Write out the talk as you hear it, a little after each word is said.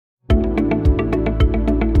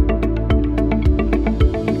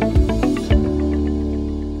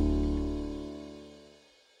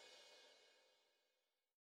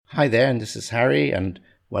Hi there, and this is Harry, and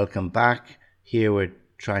welcome back. Here we're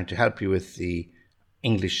trying to help you with the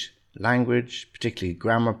English language, particularly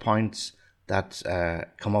grammar points that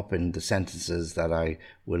come up in the sentences that I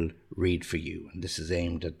will read for you. And this is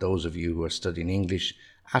aimed at those of you who are studying English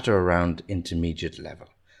at or around intermediate level.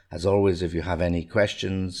 As always, if you have any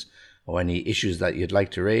questions or any issues that you'd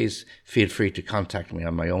like to raise, feel free to contact me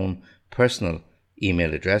on my own personal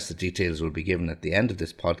email address. The details will be given at the end of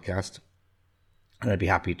this podcast. And I'd be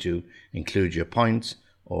happy to include your points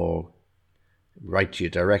or write to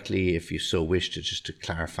you directly if you so wish to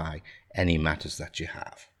clarify any matters that you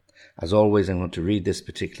have. As always, I'm going to read this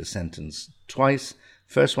particular sentence twice.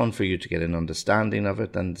 First one for you to get an understanding of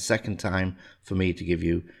it, and the second time for me to give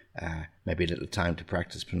you maybe a little time to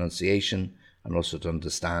practice pronunciation and also to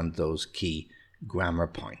understand those key grammar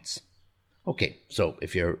points. Okay, so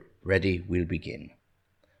if you're ready, we'll begin.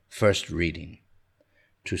 First reading.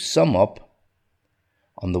 To sum up,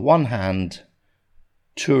 on the one hand,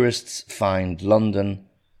 tourists find London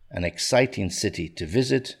an exciting city to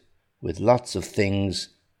visit with lots of things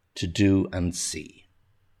to do and see.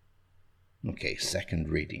 Okay, second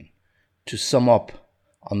reading. To sum up,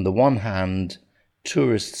 on the one hand,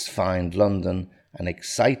 tourists find London an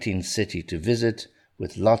exciting city to visit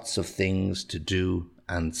with lots of things to do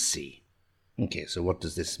and see. Okay, so what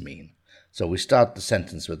does this mean? So we start the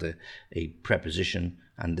sentence with a preposition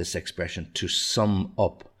and this expression, to sum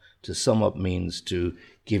up. To sum up means to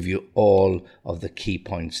give you all of the key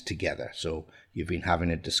points together. So you've been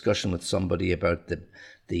having a discussion with somebody about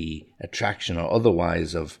the attraction or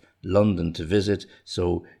otherwise of London to visit.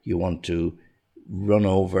 So you want to run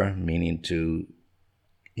over, meaning to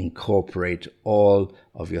incorporate all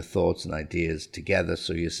of your thoughts and ideas together.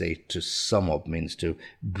 So you say to sum up means to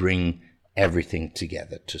bring everything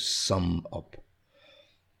together, to sum up.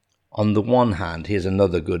 On the one hand, here's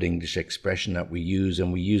another good English expression that we use,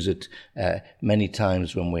 and we use it many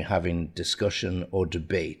times when we're having discussion or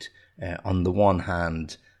debate. On the one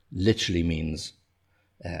hand literally means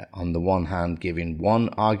on the one hand giving one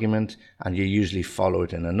argument, and you usually follow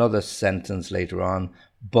it in another sentence later on,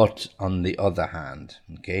 but on the other hand,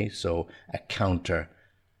 okay, so a counter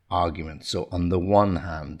argument. So on the one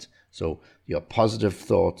hand, so your positive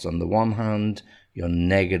thoughts on the one hand, your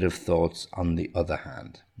negative thoughts on the other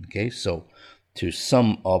hand. Okay, so to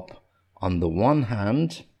sum up, on the one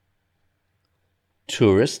hand,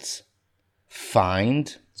 tourists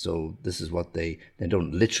find, so this is what they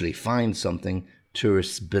don't literally find something,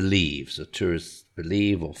 tourists believe. So tourists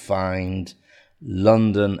believe or find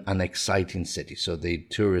London an exciting city. So the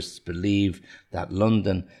tourists believe that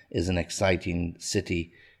London is an exciting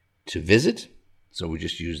city to visit. So we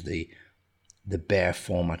just use the bare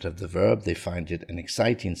format of the verb. They find it an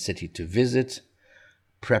exciting city to visit.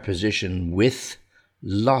 Preposition with,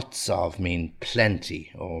 lots of mean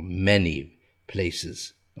plenty or many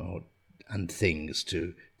places and things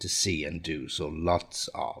to see and do. So lots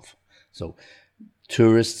of. So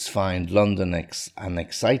tourists find London an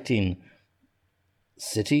exciting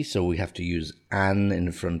city. So we have to use an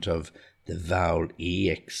in front of the vowel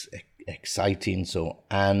E, exciting. So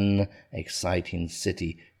an exciting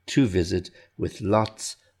city to visit with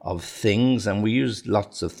lots of things, and we use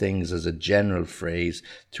lots of things as a general phrase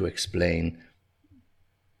to explain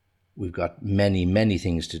we've got many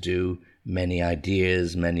things to do, many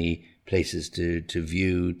ideas, many places to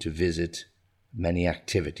view, to visit, many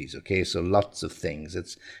activities. Okay, so lots of things.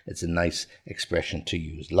 It's a nice expression to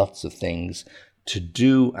use. Lots of things to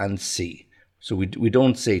do and see. So we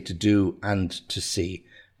don't say to do and to see.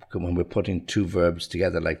 When we're putting two verbs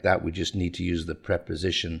together like that, we just need to use the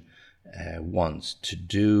preposition once, to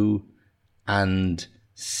do and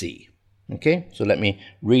see. Okay, so let me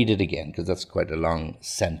read it again because that's quite a long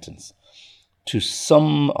sentence. To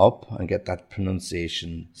sum up, and get that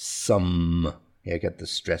pronunciation, sum. Yeah, get the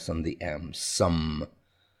stress on the M, sum.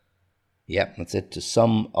 Yep, that's it. To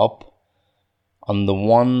sum up, on the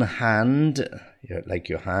one hand, like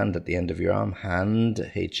your hand at the end of your arm,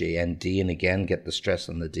 hand, H-A-N-D, and again, get the stress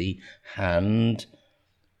on the D, hand.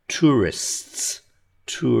 Tourists,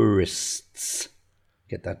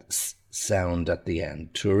 get that sound at the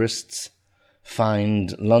end. Tourists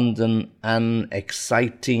find London an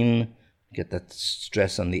exciting, get that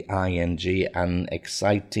stress on the ing, an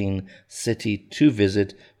exciting city to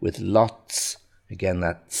visit with lots, again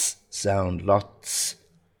that sound, lots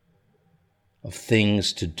of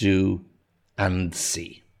things to do and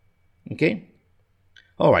see. Okay?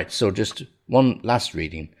 All right, so just one last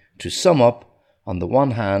reading. To sum up, on the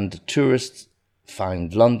one hand, tourists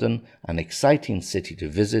find London an exciting city to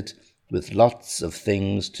visit with lots of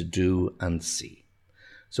things to do and see.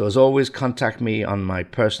 So as always, contact me on my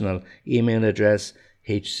personal email address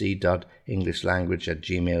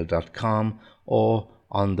hc.englishlanguage@gmail.com, or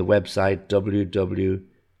on the website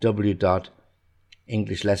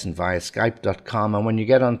www.englishlessonviaskype.com. And when you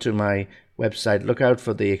get onto my website, look out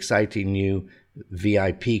for the exciting new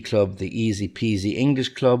VIP club, the Easy Peasy English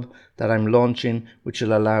Club, that I'm launching, which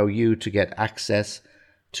will allow you to get access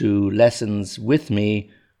to lessons with me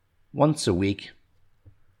once a week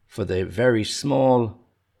for the very small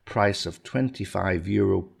price of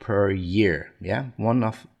 €25 per year.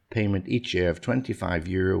 One-off payment each year of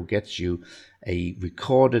 €25 gets you a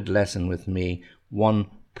recorded lesson with me, one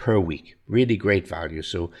per week. Really great value.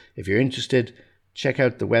 So if you're interested, check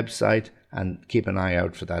out the website and keep an eye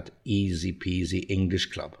out for that Easy Peasy English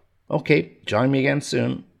Club. Okay, join me again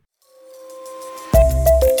soon.